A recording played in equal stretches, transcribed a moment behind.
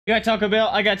You got Taco Bell?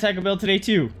 I got Taco Bell today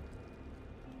too.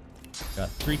 Got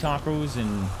 3 tacos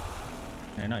and...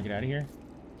 Can I not get out of here?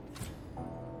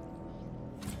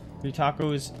 3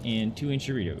 tacos and 2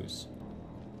 enchiladas.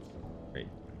 Great.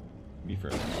 Be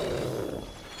frozen.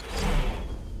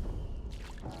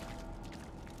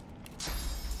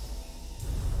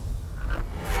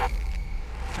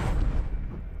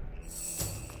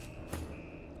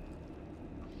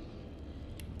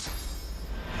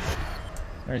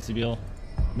 Alright, Sibyl.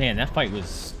 Man, that fight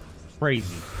was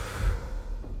crazy.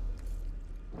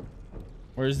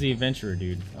 Where's the adventurer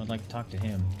dude? I would like to talk to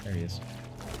him. There he is.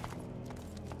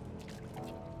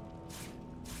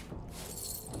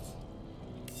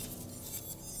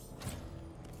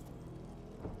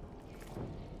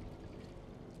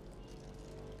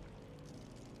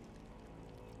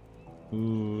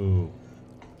 Ooh.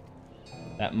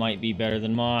 That might be better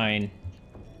than mine.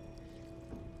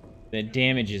 The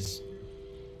damage is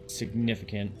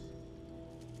significant.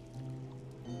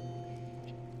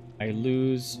 I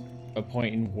lose a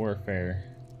point in warfare.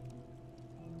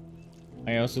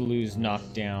 I also lose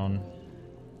knockdown.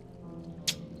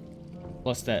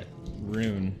 Plus that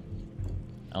rune.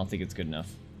 I don't think it's good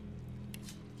enough.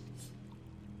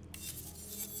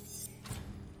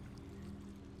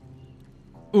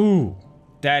 Ooh,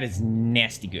 that is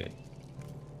nasty good.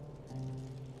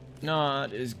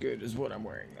 Not as good as what I'm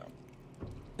wearing though.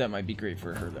 That might be great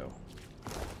for her though.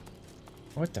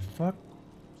 What the fuck?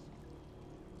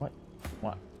 What?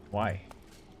 What? Why?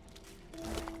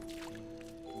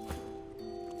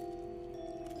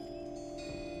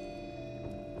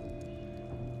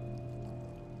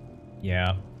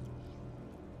 Yeah.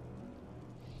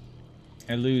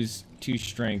 I lose 2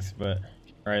 strength, but...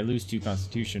 Or I lose 2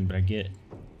 constitution, but I get...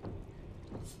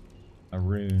 a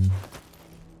rune.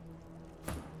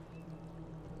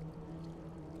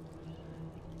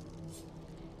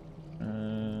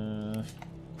 And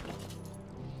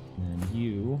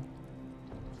you.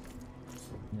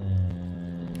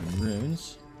 And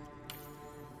runes.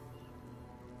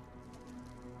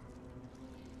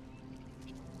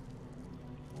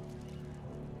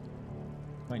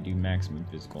 Might do maximum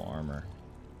physical armor.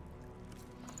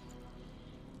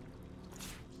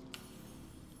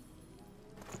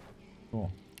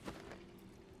 Cool.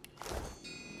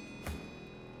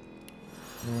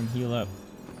 Everyone heal up.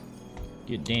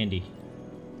 Get dandy.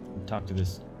 And talk to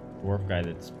this dwarf guy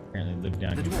that's apparently lived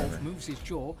down here forever. The dwarf moves his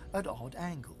jaw at odd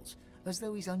angles, as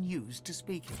though he's unused to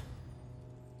speaking.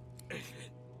 Is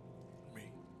it me?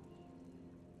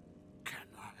 Can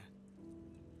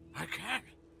I? I can.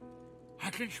 I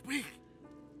can speak.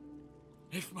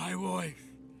 It's my voice.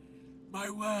 My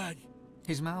word.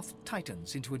 His mouth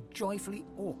tightens into a joyfully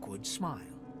awkward smile.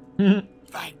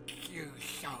 Thank you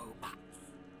so much.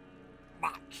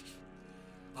 Much.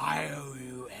 I owe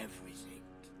you everything.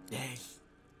 There's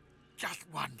just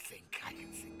one thing I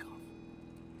can think of.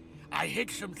 I hid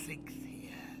some things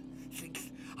here. Things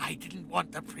I didn't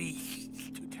want the priests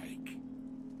to take.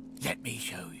 Let me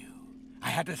show you. I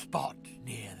had a spot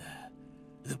near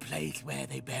the place where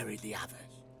they buried the others.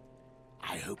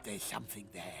 I hope there's something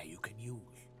there you can use.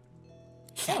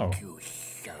 Thank you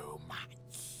so much.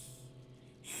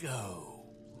 So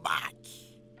much.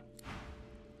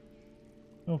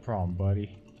 No problem,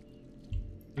 buddy.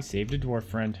 We saved a dwarf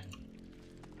friend.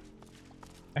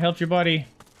 I helped your buddy.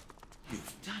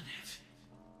 You've done it.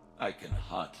 I can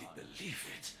hardly believe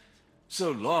it.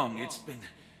 So long it's been...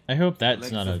 I hope that's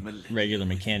like not the a millennia regular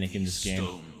with mechanic in these this game.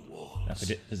 stone walls.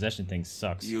 That possession thing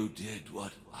sucks. You did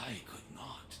what I could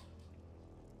not.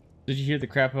 Did you hear the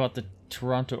crap about the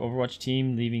Toronto Overwatch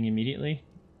team leaving immediately?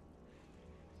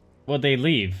 What'd they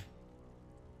leave?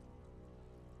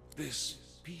 This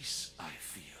peace I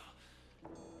feel,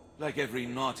 like every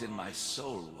knot in my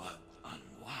soul were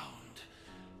unwound.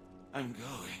 I'm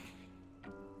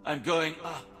going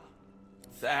up.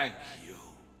 Thank you.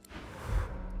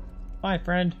 Bye,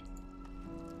 friend.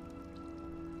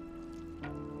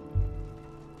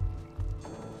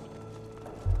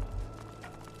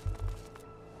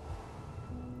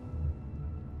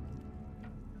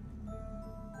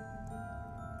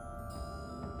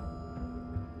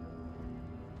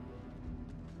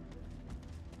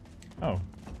 Oh.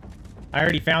 I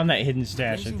already found that hidden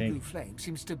stash, I Blazing think. blue flame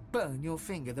seems to burn your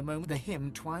finger the moment the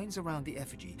hymn twines around the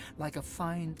effigy, like a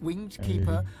fine winged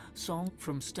keeper song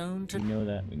from stone to... We know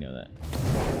that, we know that.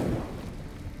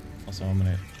 Also, I'm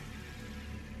gonna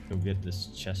go get this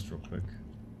chest real quick.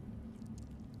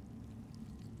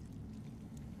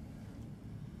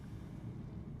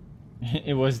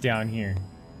 It was down here.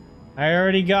 I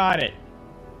already got it.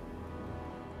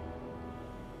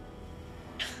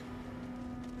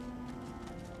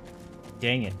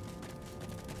 Dang it.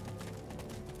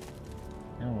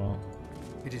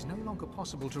 It is no longer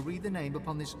possible to read the name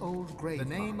upon this old grave marker.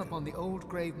 The name upon the old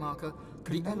grave marker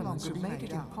could no longer have made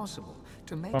it impossible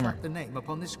to make Bummer. out the name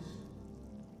upon this.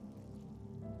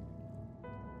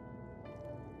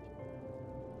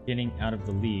 Getting out of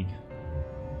the league.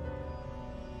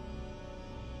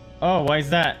 Oh, why is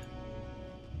that?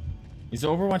 Is the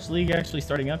Overwatch League actually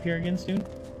starting up here again soon?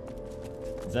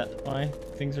 Is that why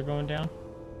things are going down?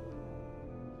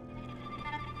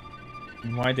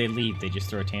 And why'd they leave? They just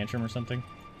throw a tantrum or something?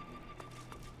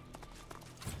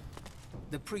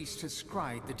 The priest has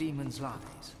scried the demon's lies.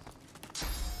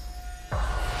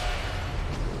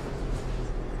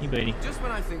 Hey, buddy. Just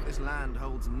when I think this land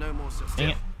holds no more Dang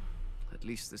substance. it. At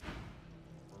least this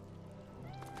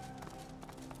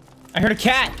I heard a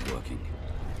cat! Working.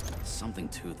 Something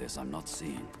to this I'm not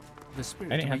seeing. The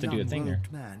spirit I didn't of have to a do a young thing there.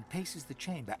 robed man paces the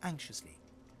chamber anxiously.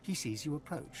 He sees you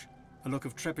approach. A look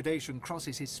of trepidation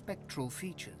crosses his spectral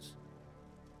features.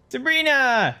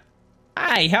 Sabrina!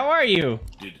 Hi, how are you?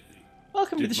 Did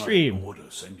Welcome to did the my stream. order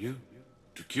send you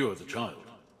to cure the child?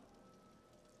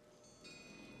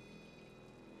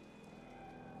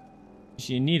 Is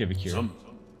she in need of a cure?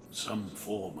 Some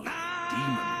form of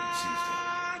demon seems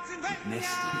to be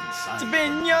nested inside.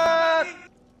 Sabrina!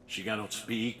 She cannot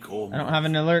speak or I don't have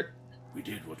an alert. We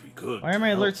did what we could. Why are to my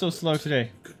help, alerts so slow but today?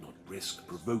 we could not risk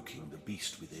provoking the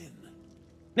beast within.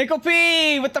 Nickel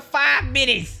P with the 5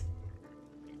 biddies!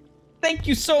 Thank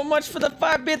you so much for the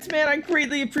 5 bits, man. I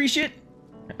greatly appreciate it.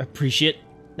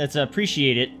 That's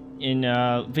appreciate it in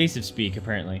Vaesive speak,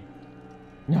 apparently.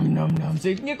 Num num num.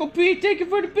 Say Nickel P, thank you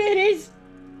for the biddies!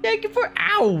 Thank you for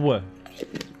ow!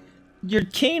 Your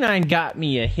canine got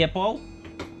me a hippo.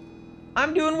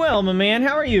 I'm doing well, my man.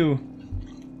 How are you?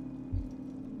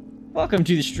 Welcome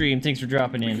to the stream. Thanks for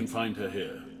dropping We can in. find her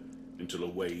here until a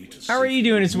way to. How are you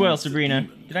doing as well, safely Sabrina? remove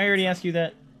the demon. Did I already ask you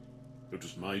that? It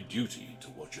was my duty to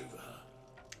watch over her.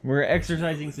 We're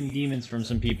exorcising some demons from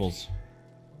some peoples.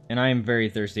 And I am very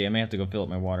thirsty. I may have to go fill up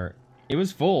my water. It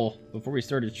was full before we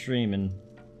started stream, and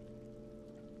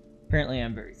apparently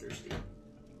I'm very thirsty.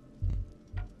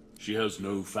 She has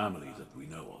no family that we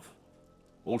know of.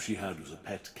 All she had was a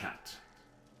pet cat.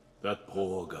 That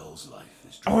poor girl's life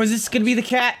is. Oh, is this gonna be the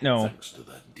cat? No. Thanks to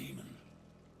that demon.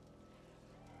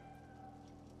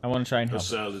 I want to try and Her help.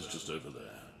 cell is just over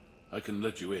there. I can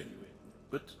let you in,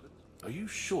 but are you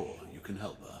sure you can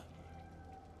help her?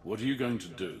 What are you going to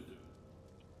do?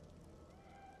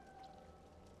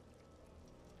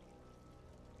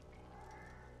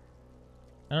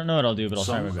 I don't know what I'll do, but I'll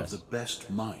try Some my of best. the best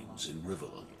minds in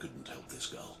Riverland couldn't help this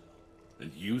girl.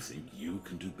 And you think you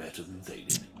can do better than they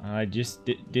did? I just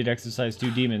did exorcise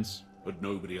 2 demons. But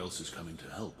nobody else is coming to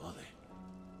help, are they?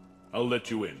 I'll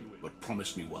let you in, but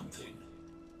promise me one thing.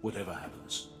 Whatever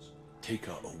happens, take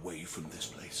her away from this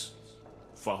place.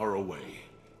 Far away.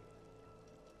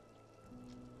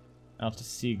 I'll have to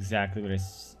see exactly what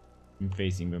I'm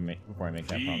facing before I make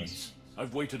that promise. Please.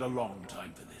 I've waited a long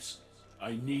time for this.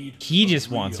 I need. He a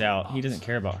just wants real out. He doesn't answer.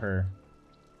 care about her.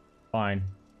 Fine.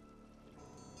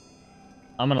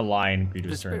 I'm gonna lie and agree to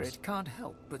The his terms. spirit can't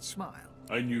help but smile.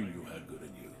 I knew you had good in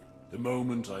you. The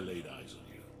moment I laid eyes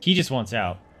on you. He just wants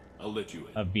out I'll let you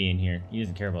in. of being here. He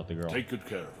doesn't care about the girl. Take good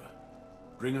care of her.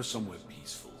 Bring her somewhere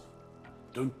peaceful.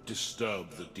 Don't disturb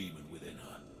the demon within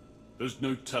her. There's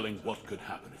no telling what could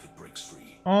happen if it breaks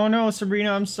free. Oh no,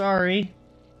 Sabrina, I'm sorry.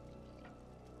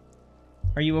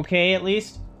 Are you okay at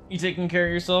least? You taking care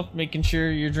of yourself? Making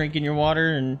sure you're drinking your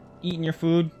water and eating your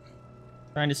food?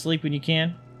 Trying to sleep when you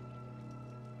can?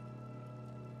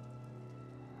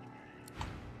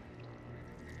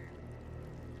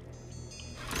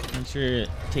 Make sure you're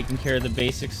taking care of the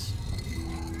basics.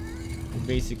 The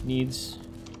basic needs.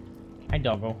 Hi,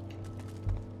 doggo.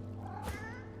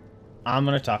 I'm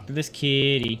gonna talk to this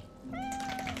kitty. Get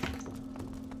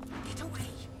away!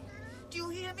 Do you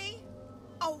hear me?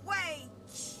 Away!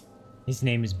 His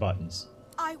name is Buttons.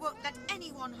 I won't let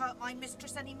anyone hurt my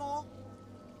mistress anymore.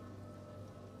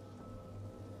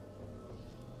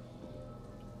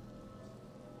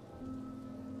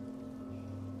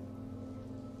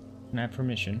 Can I have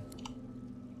permission?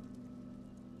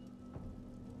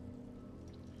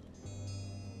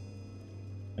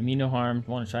 I mean no harm.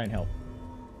 Want to try and help.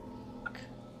 Fuck.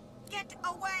 Get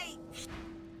away!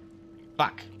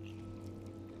 Fuck.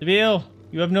 Deville,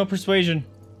 you have no persuasion.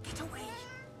 Get away!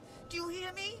 Do you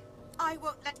hear me? I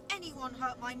won't let anyone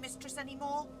hurt my mistress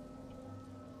anymore.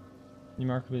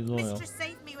 Remarkably loyal. Mistress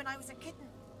saved me when I was a kitten.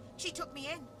 She took me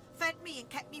in, fed me and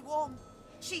kept me warm.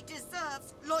 She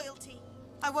deserves loyalty.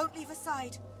 I won't leave her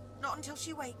side, not until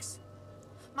she wakes.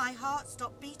 My heart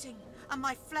stopped beating and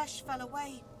my flesh fell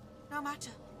away. No matter,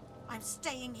 I'm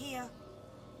staying here.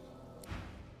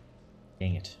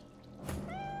 Dang it.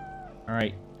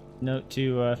 Alright. Note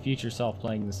to future self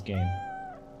playing this game.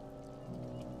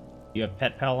 You have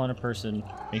pet pal on a person,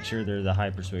 make sure they're the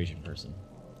high persuasion person.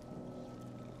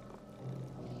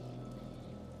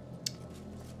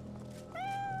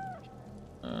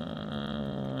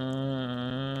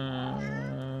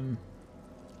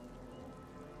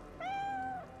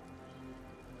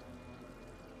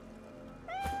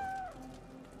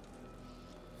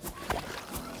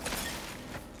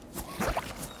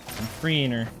 I'm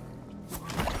freeing her.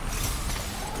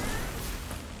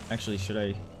 Actually, should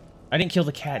I? I didn't kill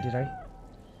the cat, did I?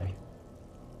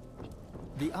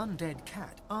 The undead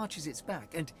cat arches its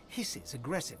back and hisses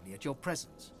aggressively at your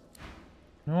presence.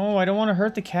 No, I don't want to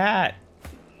hurt the cat.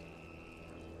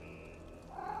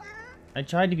 I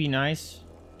tried to be nice.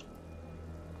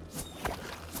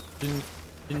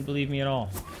 Didn't believe me at all.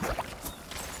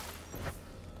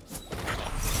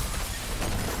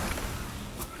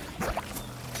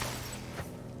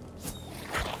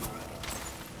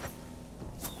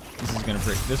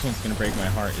 This one's gonna break my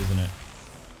heart, isn't it?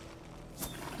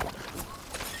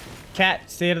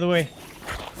 Cat, stay out of the way.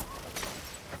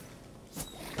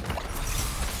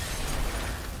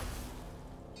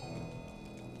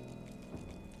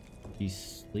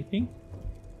 He's sleeping?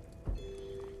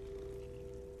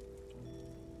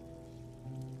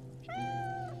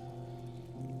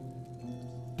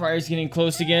 Fire's getting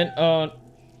close again. Oh.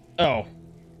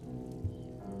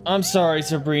 I'm sorry,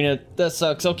 Sabrina. That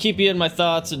sucks. I'll keep you in my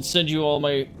thoughts and send you all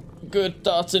my good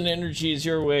thoughts and energies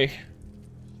your way.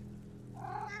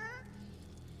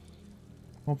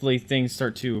 Hopefully things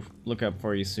start to look up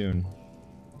for you soon.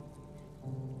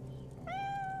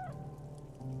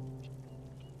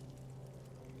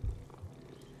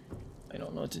 I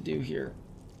don't know what to do here.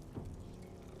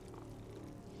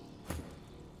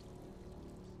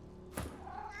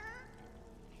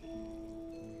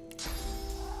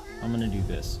 I'm gonna do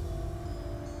this.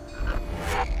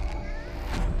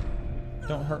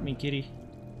 Don't hurt me, kitty.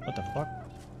 What the fuck?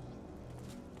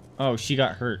 Oh, she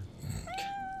got hurt.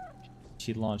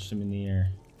 She launched him in the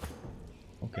air.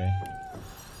 Okay.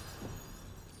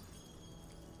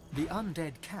 The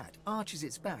undead cat arches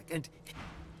its back and...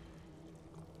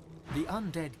 The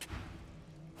undead...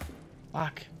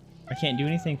 Fuck. I can't do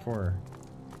anything for her.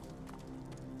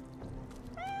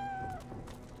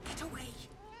 Get away.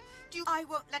 I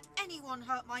won't let anyone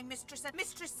hurt my mistress. And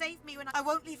mistress saved me when I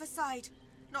won't leave her side.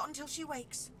 Not until she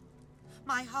wakes.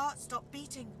 My heart stopped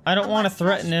beating. I don't want to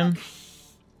threaten him.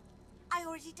 I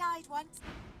already died once.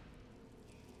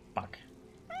 Fuck.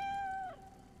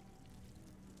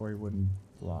 Or he wouldn't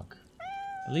block.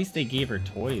 At least they gave her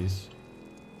toys.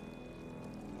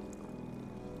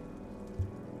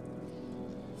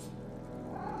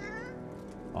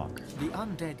 Fuck. The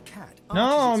undead cat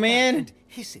no, man. And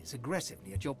hisses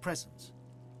aggressively at your presence.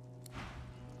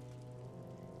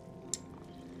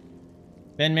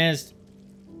 Ben-mezd,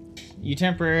 you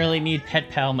temporarily need pet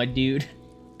pal, my dude.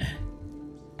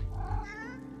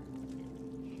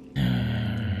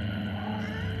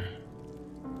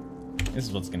 This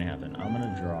is what's gonna happen. I'm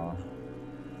gonna draw.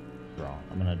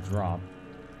 I'm gonna drop.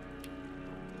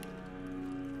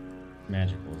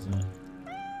 Magical, isn't it?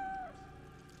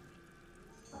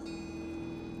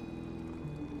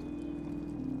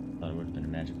 Thought it would have been a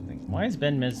magical thing. Why is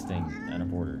Ben-mezd thing out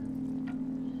of order?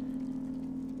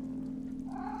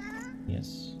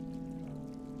 Yes.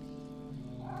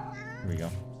 Here we go.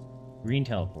 Green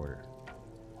teleporter.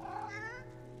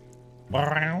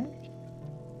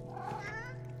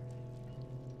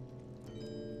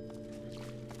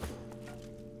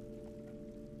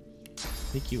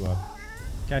 Pick you up.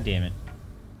 God damn it.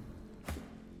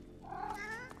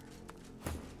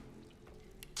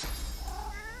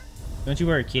 Don't you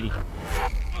worry, kitty.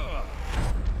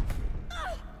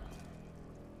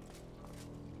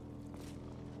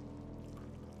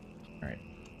 Alright.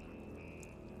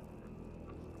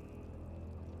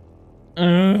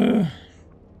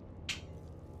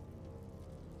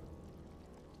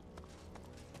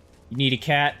 You need a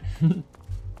cat?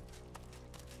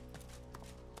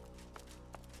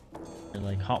 They're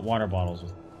like hot water bottles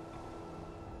with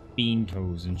bean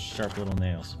toes and sharp little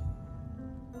nails.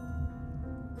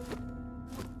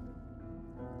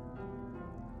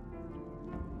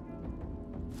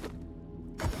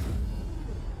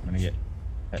 I'm gonna get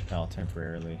pet pal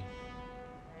temporarily.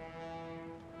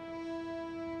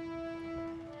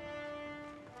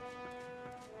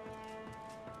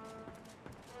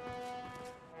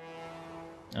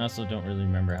 I also don't really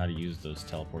remember how to use those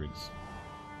teleporting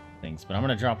things, but I'm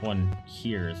gonna drop one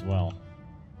here as well.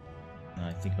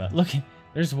 I think about look,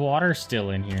 there's water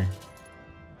still in here.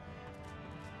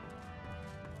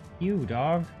 You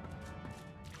dog.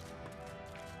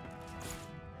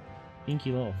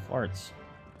 Pinky little farts.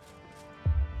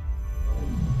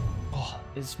 Oh,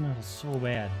 it smells so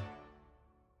bad.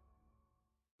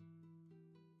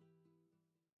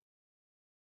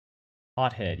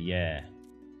 Hothead, yeah.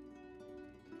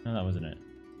 No, that wasn't it.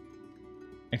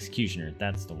 Executioner,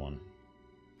 that's the one.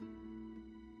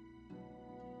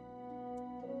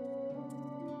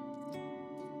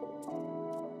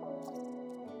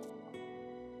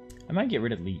 I might get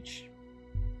rid of Leech.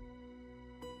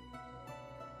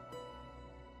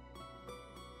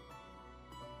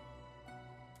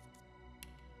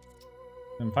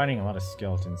 I'm finding a lot of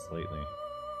skeletons lately.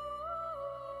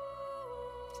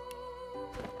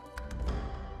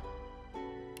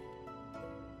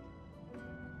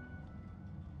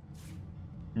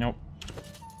 Nope.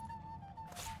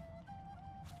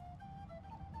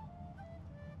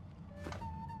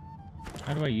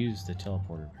 How do I use the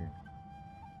teleporter here?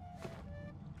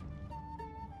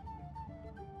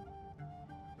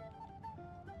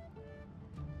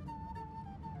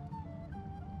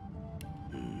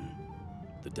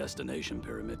 The destination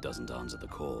pyramid doesn't answer the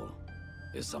call.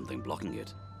 Is something blocking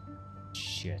it?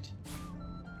 Shit.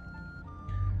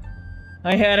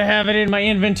 I had to have it in my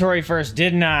inventory first,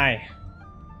 didn't I?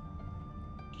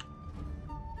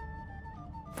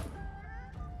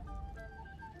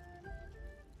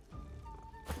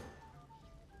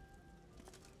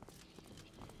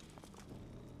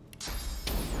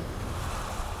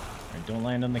 Alright, don't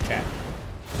land on the cat.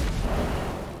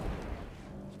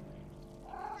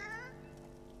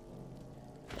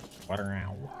 Water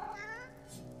now.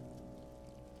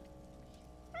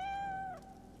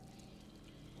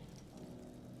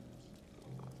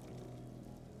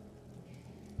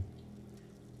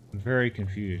 I'm very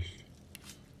confused.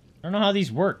 I don't know how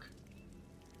these work.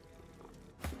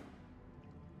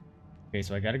 Okay,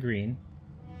 so I got a green.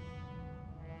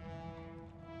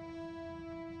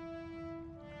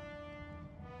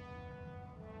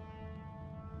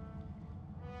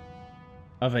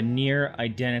 Of a near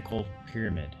identical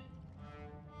pyramid.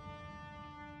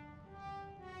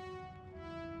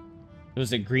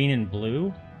 Was it green and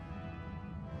blue?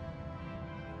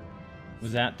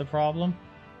 Was that the problem?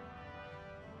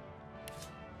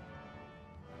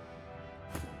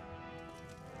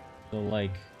 So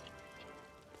like...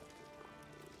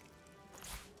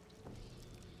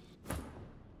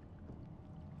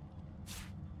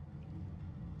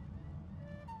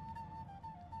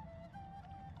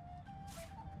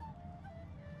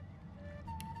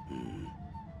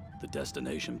 The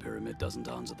destination pyramid doesn't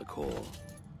answer the call.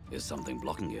 Is something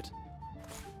blocking it?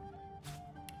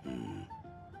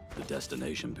 The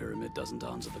destination pyramid doesn't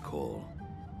answer the call.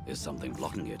 Is something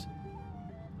blocking it?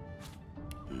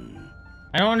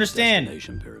 I don't understand. The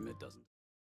destination pyramid doesn't.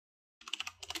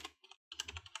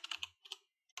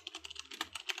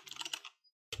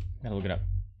 Gotta look it up.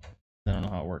 I don't know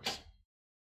how it works.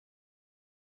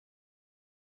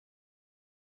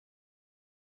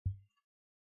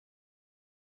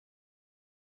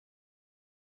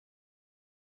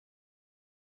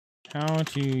 How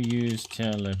to use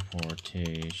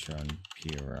teleportation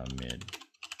pyramid.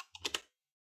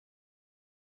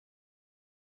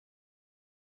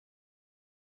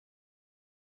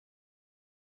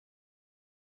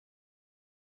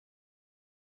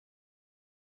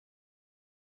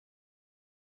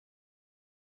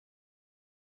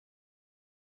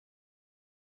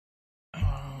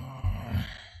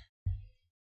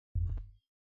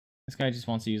 This guy just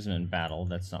wants to use them in battle.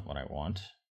 That's not what I want.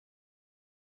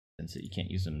 Since you can't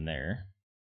use them there.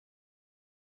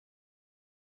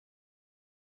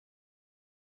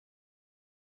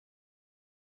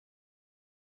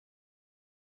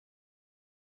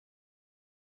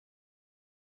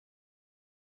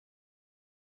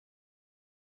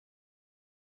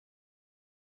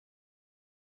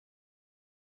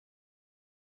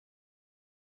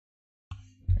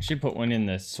 I should put one in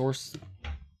the source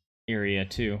area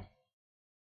too.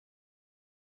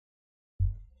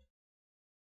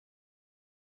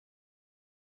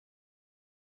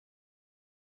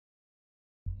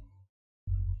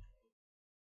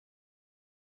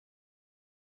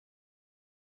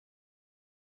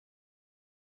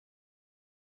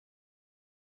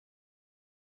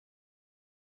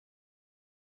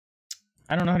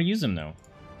 I don't know how to use them though.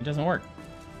 It doesn't work.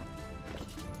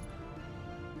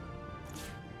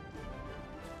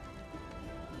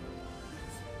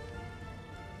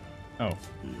 Oh.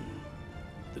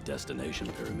 The destination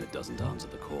pyramid doesn't answer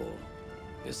the call.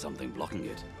 Is something blocking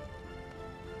it?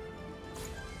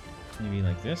 Maybe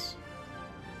like this?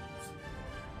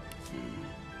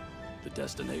 The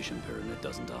destination pyramid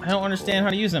doesn't answer I don't understand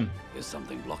how to use them. Is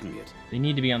something blocking it? They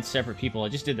need to be on separate people. I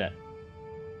just did that.